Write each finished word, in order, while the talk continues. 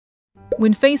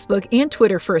When Facebook and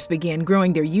Twitter first began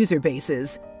growing their user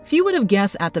bases, few would have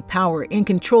guessed at the power and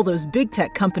control those big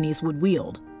tech companies would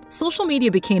wield. Social media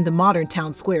became the modern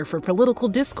town square for political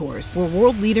discourse, where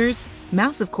world leaders,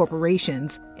 massive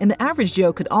corporations, and the average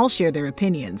Joe could all share their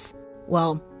opinions.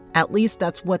 Well, at least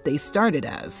that's what they started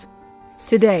as.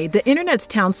 Today, the internet's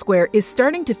town square is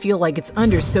starting to feel like it's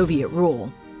under Soviet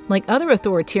rule. Like other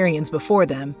authoritarians before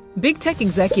them, big tech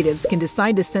executives can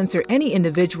decide to censor any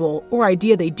individual or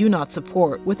idea they do not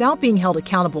support without being held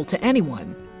accountable to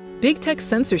anyone. Big tech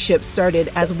censorship started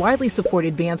as widely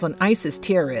supported bans on ISIS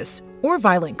terrorists or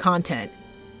violent content.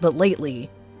 But lately,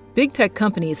 big tech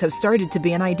companies have started to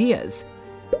ban ideas.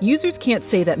 Users can't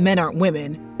say that men aren't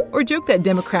women or joke that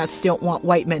Democrats don't want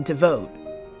white men to vote.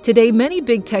 Today, many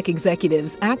big tech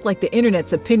executives act like the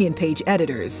internet's opinion page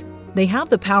editors. They have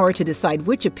the power to decide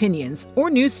which opinions or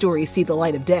news stories see the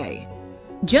light of day.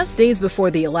 Just days before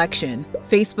the election,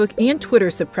 Facebook and Twitter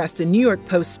suppressed a New York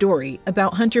Post story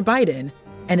about Hunter Biden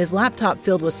and his laptop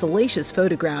filled with salacious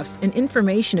photographs and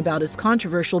information about his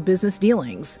controversial business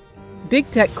dealings. Big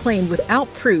tech claimed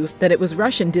without proof that it was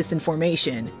Russian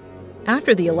disinformation.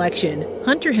 After the election,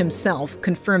 Hunter himself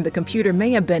confirmed the computer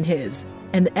may have been his,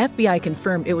 and the FBI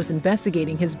confirmed it was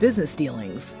investigating his business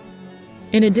dealings.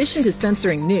 In addition to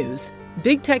censoring news,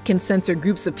 big tech can censor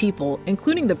groups of people,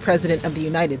 including the President of the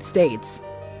United States.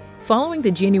 Following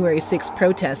the January 6th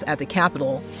protests at the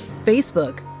Capitol,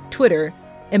 Facebook, Twitter,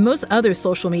 and most other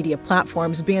social media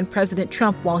platforms banned President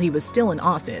Trump while he was still in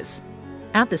office.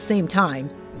 At the same time,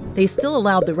 they still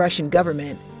allowed the Russian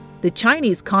government, the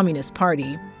Chinese Communist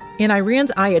Party, and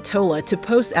Iran's Ayatollah to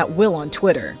post at will on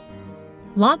Twitter.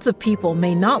 Lots of people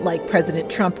may not like President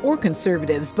Trump or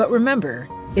conservatives, but remember,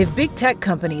 if big tech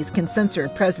companies can censor a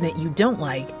president you don't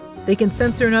like, they can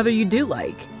censor another you do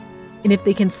like. And if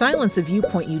they can silence a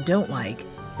viewpoint you don't like,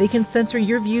 they can censor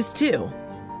your views too.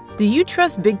 Do you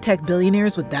trust big tech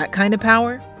billionaires with that kind of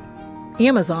power?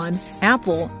 Amazon,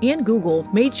 Apple, and Google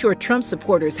made sure Trump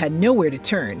supporters had nowhere to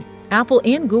turn. Apple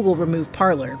and Google removed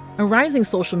Parler, a rising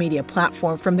social media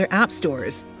platform, from their app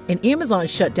stores, and Amazon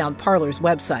shut down Parler's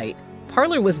website.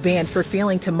 Parler was banned for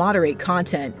failing to moderate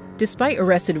content, despite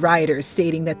arrested rioters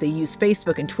stating that they use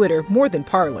Facebook and Twitter more than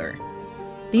Parler.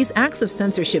 These acts of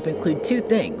censorship include two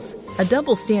things: a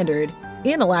double standard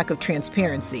and a lack of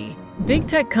transparency. Big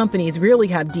tech companies rarely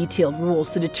have detailed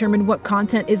rules to determine what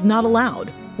content is not allowed.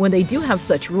 When they do have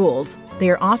such rules, they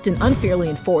are often unfairly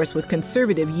enforced, with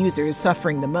conservative users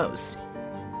suffering the most.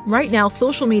 Right now,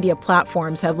 social media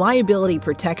platforms have liability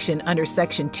protection under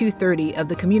Section 230 of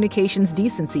the Communications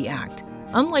Decency Act.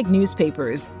 Unlike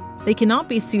newspapers, they cannot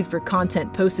be sued for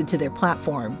content posted to their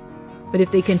platform. But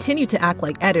if they continue to act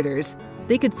like editors,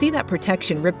 they could see that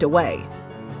protection ripped away.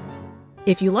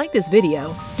 If you like this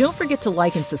video, don't forget to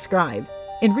like and subscribe,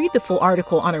 and read the full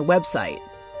article on our website.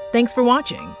 Thanks for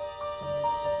watching.